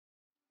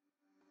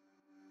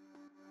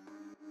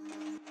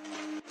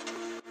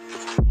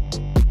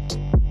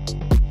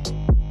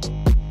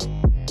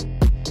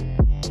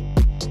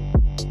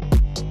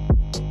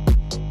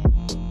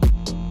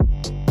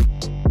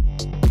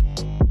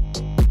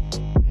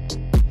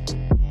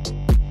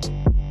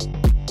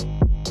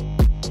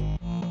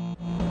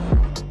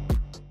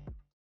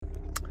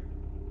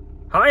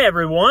Hi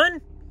everyone!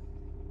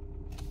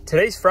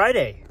 Today's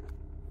Friday.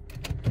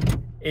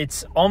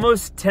 It's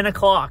almost 10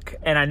 o'clock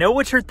and I know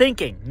what you're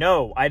thinking.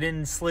 No, I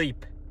didn't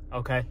sleep,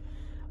 okay?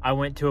 I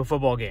went to a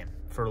football game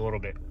for a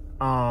little bit.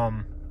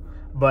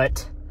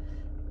 But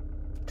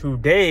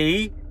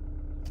today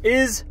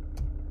is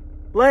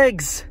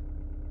legs.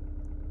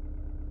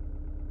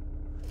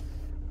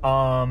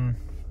 I'm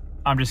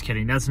just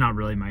kidding. That's not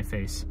really my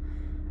face.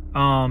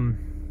 But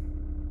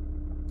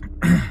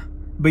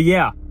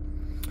yeah.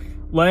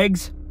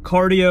 Legs,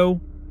 cardio.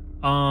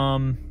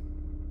 I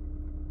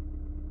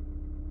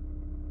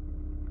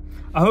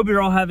hope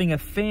you're all having a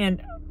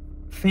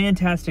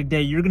fantastic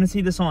day. You're going to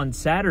see this on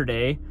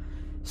Saturday.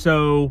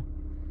 So,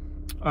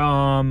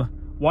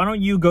 why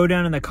don't you go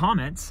down in the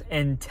comments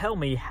and tell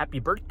me happy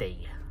birthday?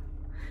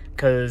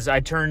 Because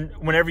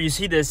whenever you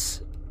see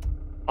this,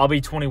 I'll be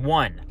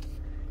 21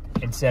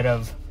 instead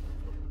of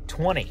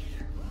 20.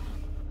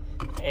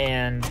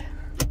 And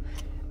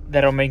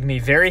that'll make me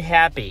very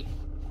happy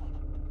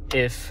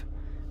if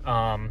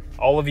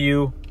all of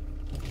you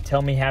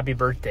tell me happy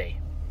birthday,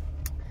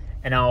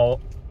 and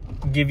I'll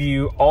give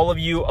all of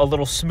you a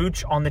little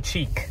smooch on the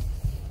cheek,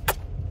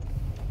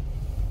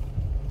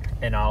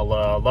 and I'll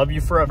love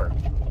you forever.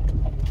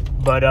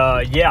 But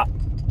yeah,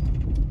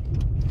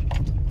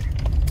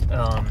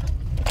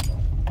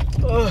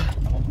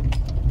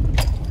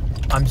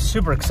 I'm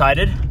super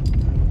excited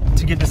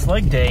to get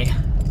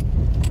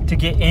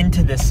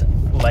into this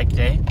leg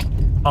day.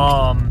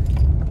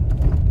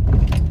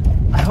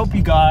 I hope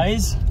you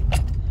guys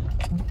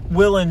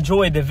will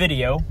enjoy the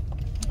video.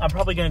 I'm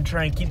probably going to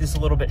try and keep this a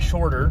little bit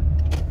shorter.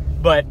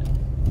 But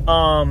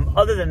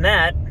other than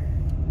that,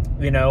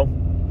 you know,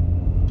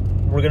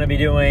 we're going to be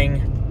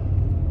doing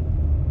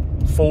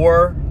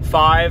 4,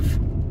 5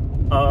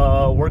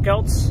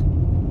 workouts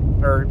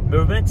or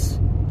movements,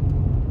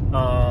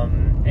 not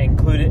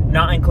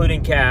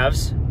including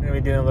calves. We're going to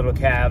be doing little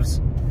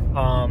calves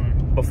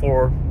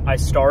before I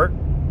start.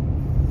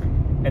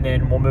 And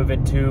then we'll move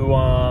into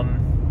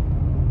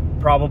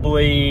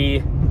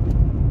probably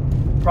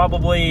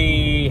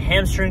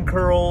hamstring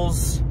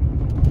curls,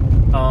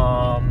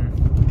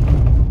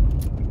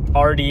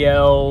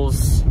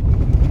 RDLs,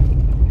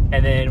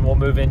 and then we'll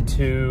move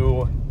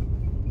into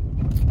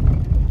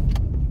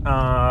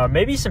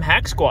maybe some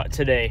hack squat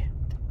today.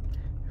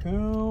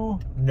 Who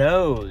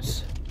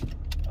knows?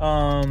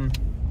 Probably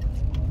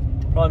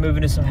move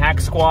into some hack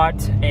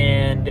squat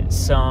and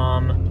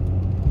some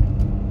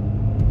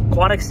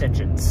quad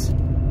extensions,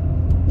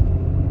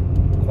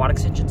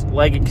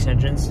 leg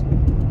extensions,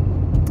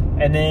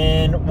 and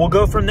then we'll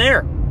go from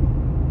there.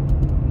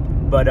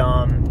 But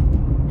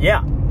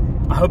yeah,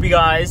 I hope you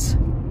guys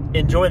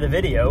enjoy the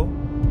video,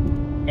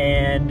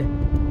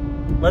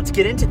 and let's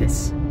get into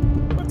this.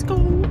 Let's go.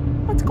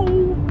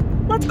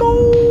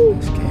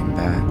 This came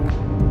back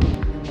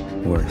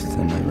worse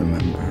than I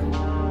remember.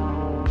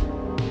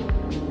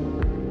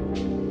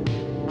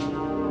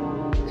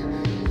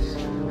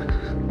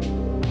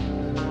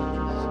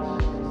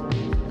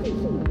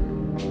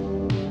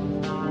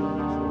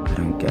 I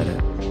don't get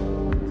it.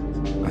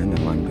 I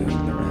know I'm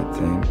doing the right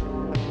thing.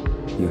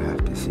 You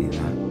have to see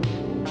that.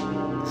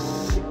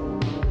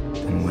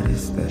 Then what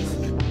is this?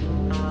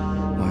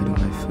 Why do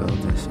I feel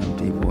this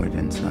empty void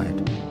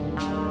inside?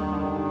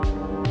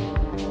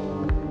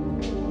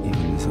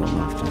 Even this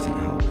Olaf doesn't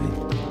help me.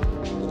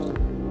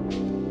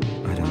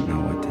 I don't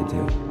know what to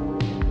do.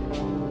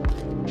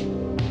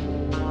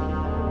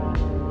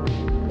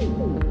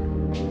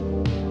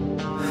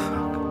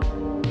 Fuck.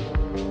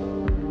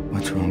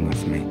 What's wrong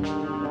with me?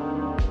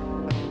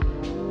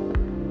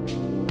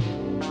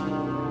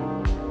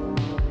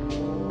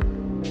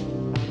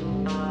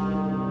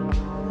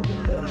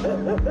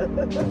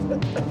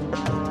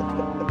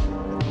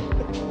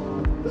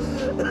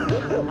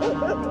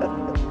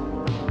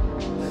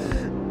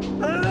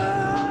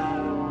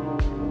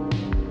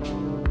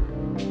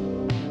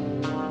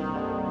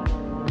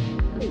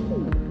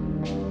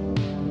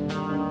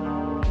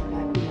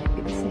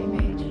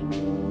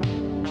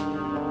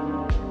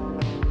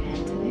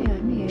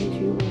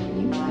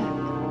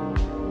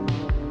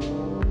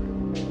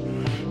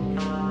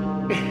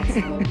 It's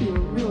gonna be a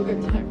real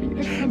good time for you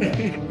to come back.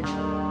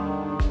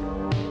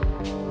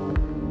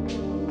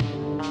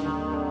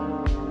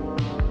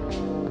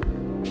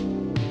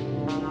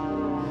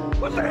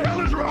 What the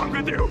hell is wrong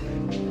with you?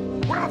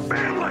 We're a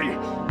family!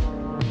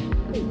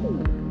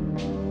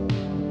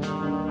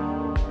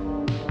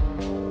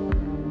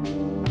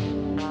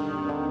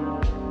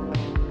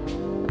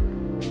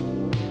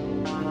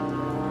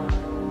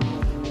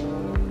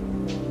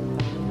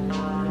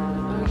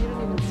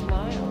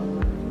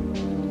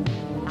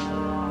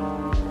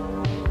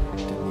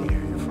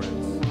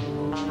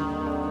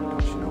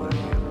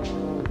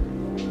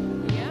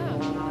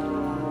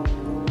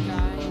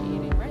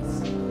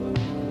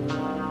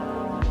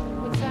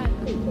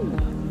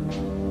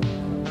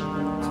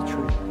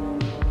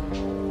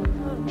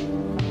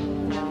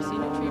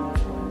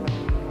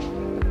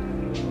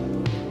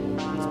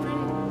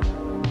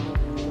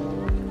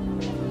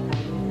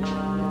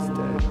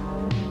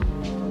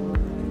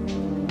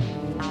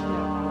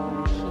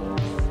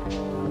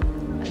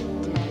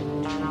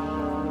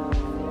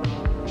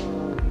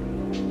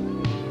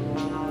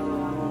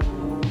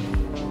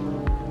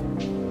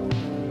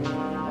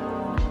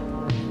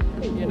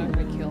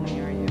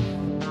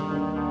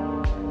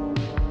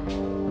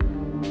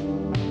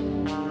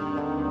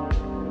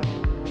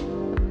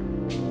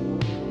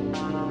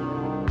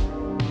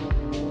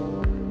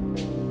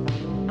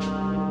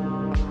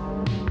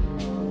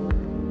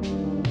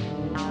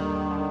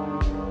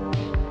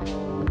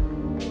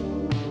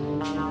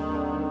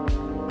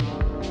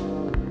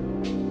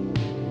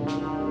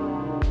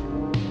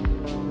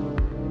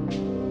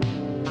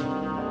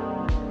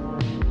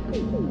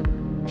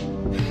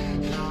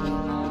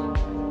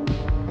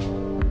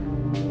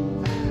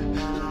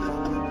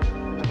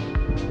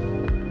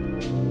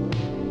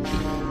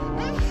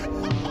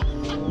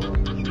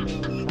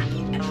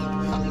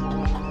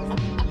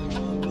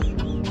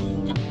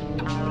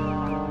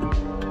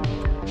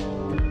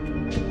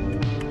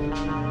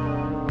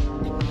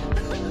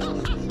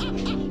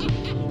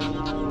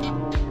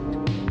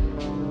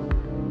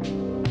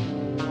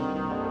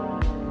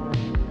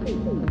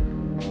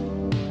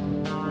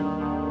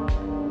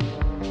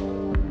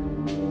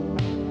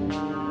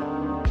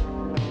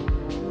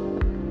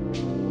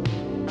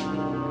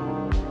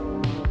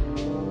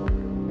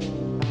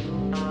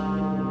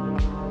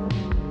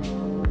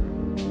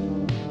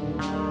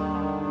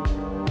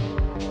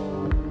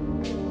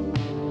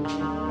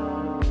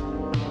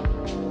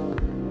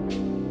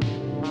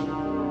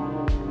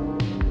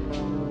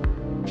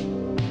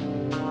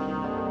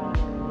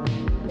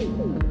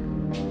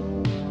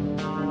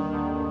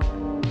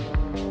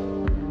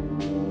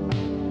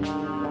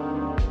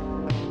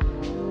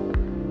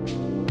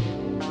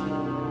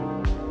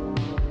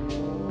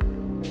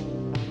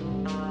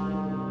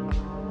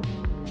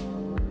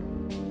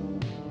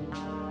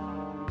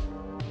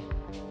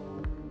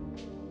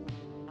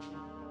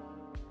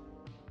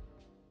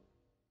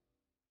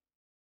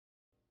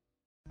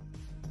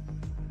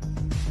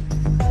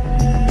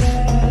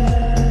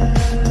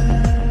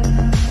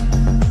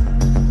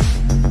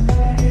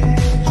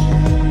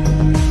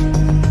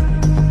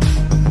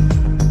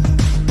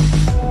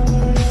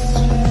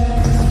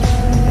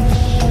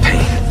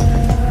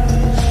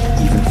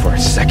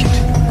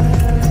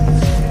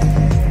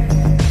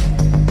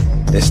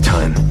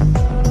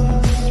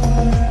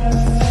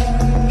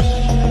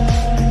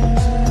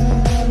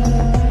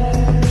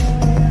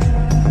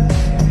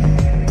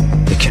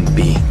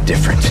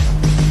 different.